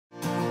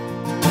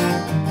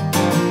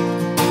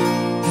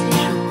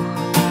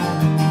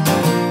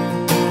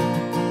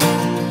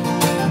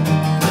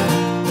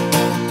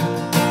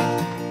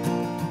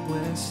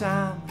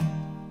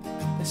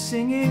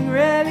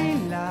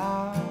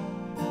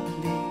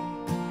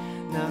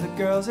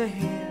girls are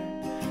here,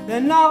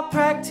 they're not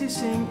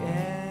practicing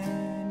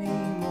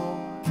anymore.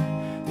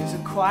 There's a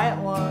quiet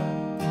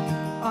one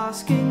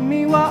asking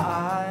me what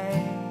I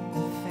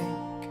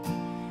think,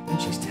 and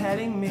she's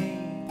telling me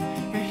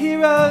her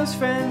hero's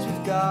friends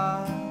with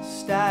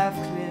Gustav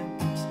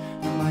Klimt,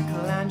 and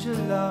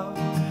Michelangelo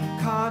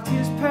carved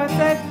his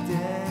perfect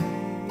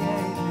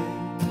David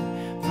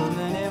from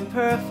an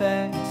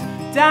imperfect,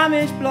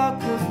 damaged block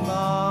of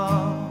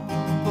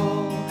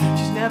marble.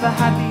 She's never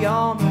had the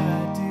armor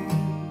I do,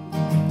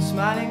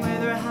 smiling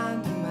with her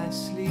hand in my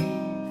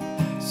sleeve.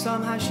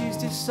 Somehow she's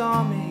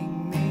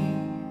disarming me,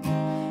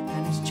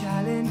 and it's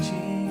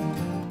challenging.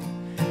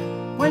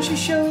 When she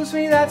shows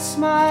me that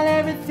smile,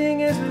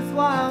 everything is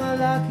worthwhile. I'm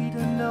lucky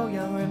to know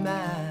young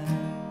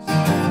romance.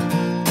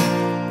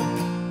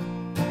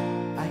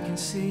 I can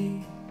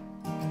see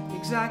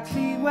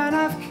exactly when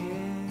I've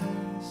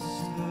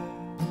kissed her.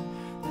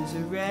 There's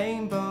a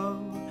rainbow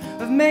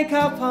of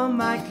makeup on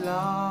my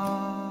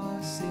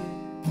glasses,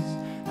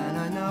 and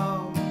I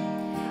know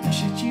I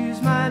should use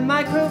my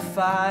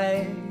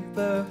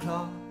microfiber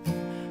cloth,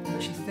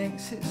 but she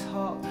thinks it's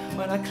hot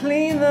when I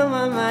clean them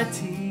on my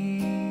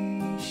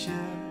t-shirts.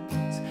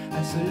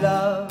 I so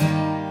love,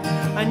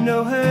 I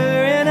know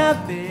her in a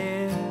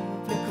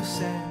biblical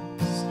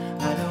sense.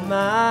 I don't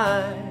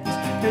mind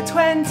her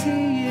 20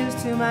 years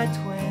to my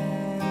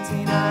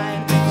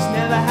 29. She's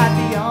never had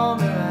the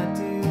armor I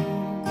do,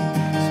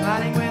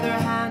 smiling with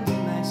her hand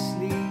in my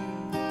sleeve.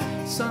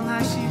 Somehow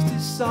she's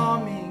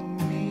disarming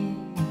me,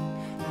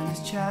 and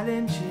it's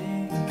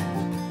challenging.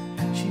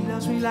 She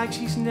loves me like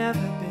she's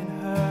never been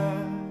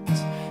hurt,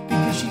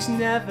 because she's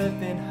never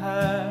been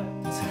hurt.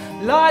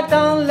 Lord,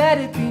 don't let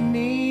it be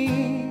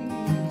me,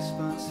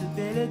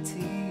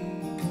 responsibility.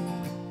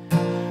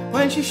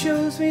 When she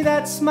shows me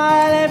that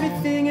smile,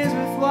 everything is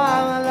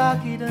worthwhile. I'm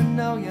lucky to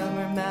know young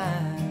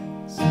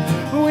romance.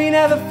 We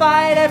never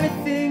fight,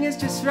 everything is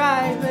just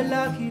right. We're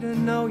lucky to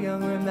know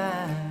young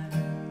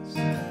romance.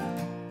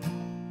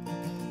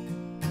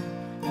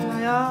 And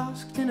I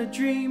asked in a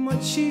dream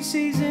what she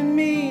sees in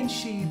me, and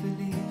she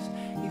believes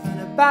even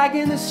a bag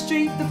in the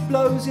street that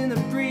blows in the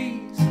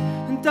breeze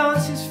and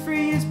dances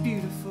free is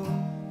beautiful.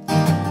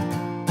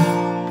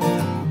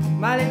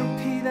 My little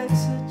P,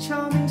 that's a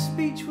charming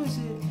speech, was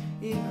it?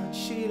 Even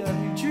Sheila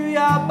who drew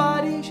your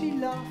body, she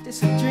laughed,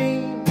 it's a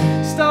dream.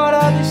 Start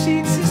on the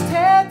sheets is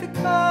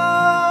typical,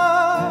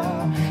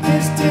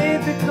 it's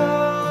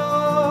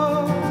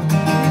typical,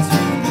 it's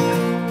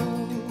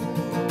real.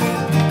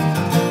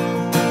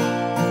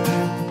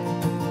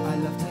 I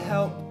love to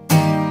help,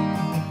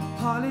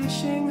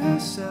 polishing her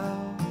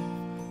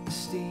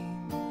self-esteem,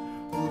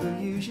 although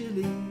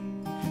usually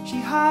she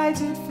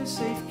hides it for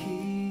safekeeping.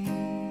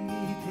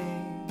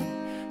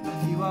 But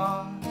you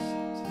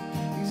asked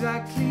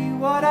exactly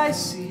what I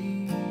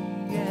see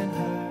in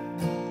her,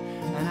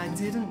 and I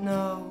didn't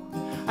know.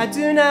 I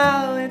do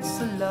now, it's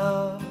the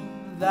love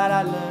that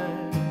I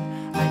learned.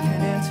 I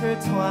can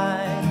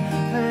intertwine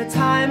her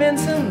time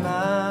into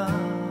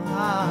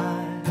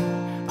mine,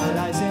 our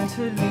lives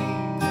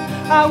interleave.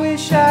 I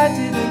wish I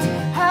didn't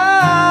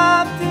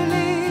have to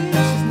leave.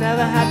 She's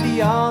never had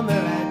the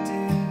armor I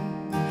do,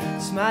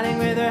 smiling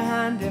with her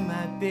hand in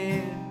my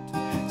beard.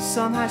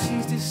 Somehow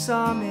she's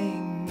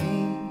disarming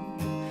me,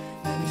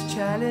 and it's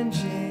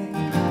challenging.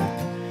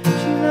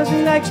 She loves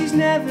me like she's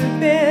never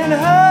been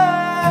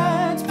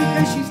hurt,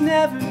 because she's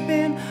never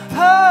been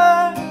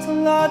hurt. Oh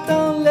Lord,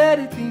 don't let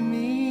it be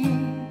me,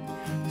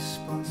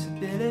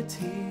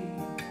 responsibility.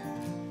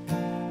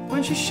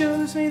 When she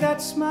shows me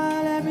that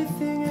smile,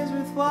 everything is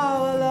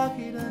worthwhile. We're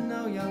lucky to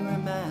know young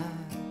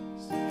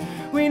romance.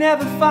 We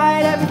never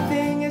fight,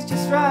 everything is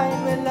just right.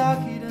 We're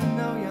lucky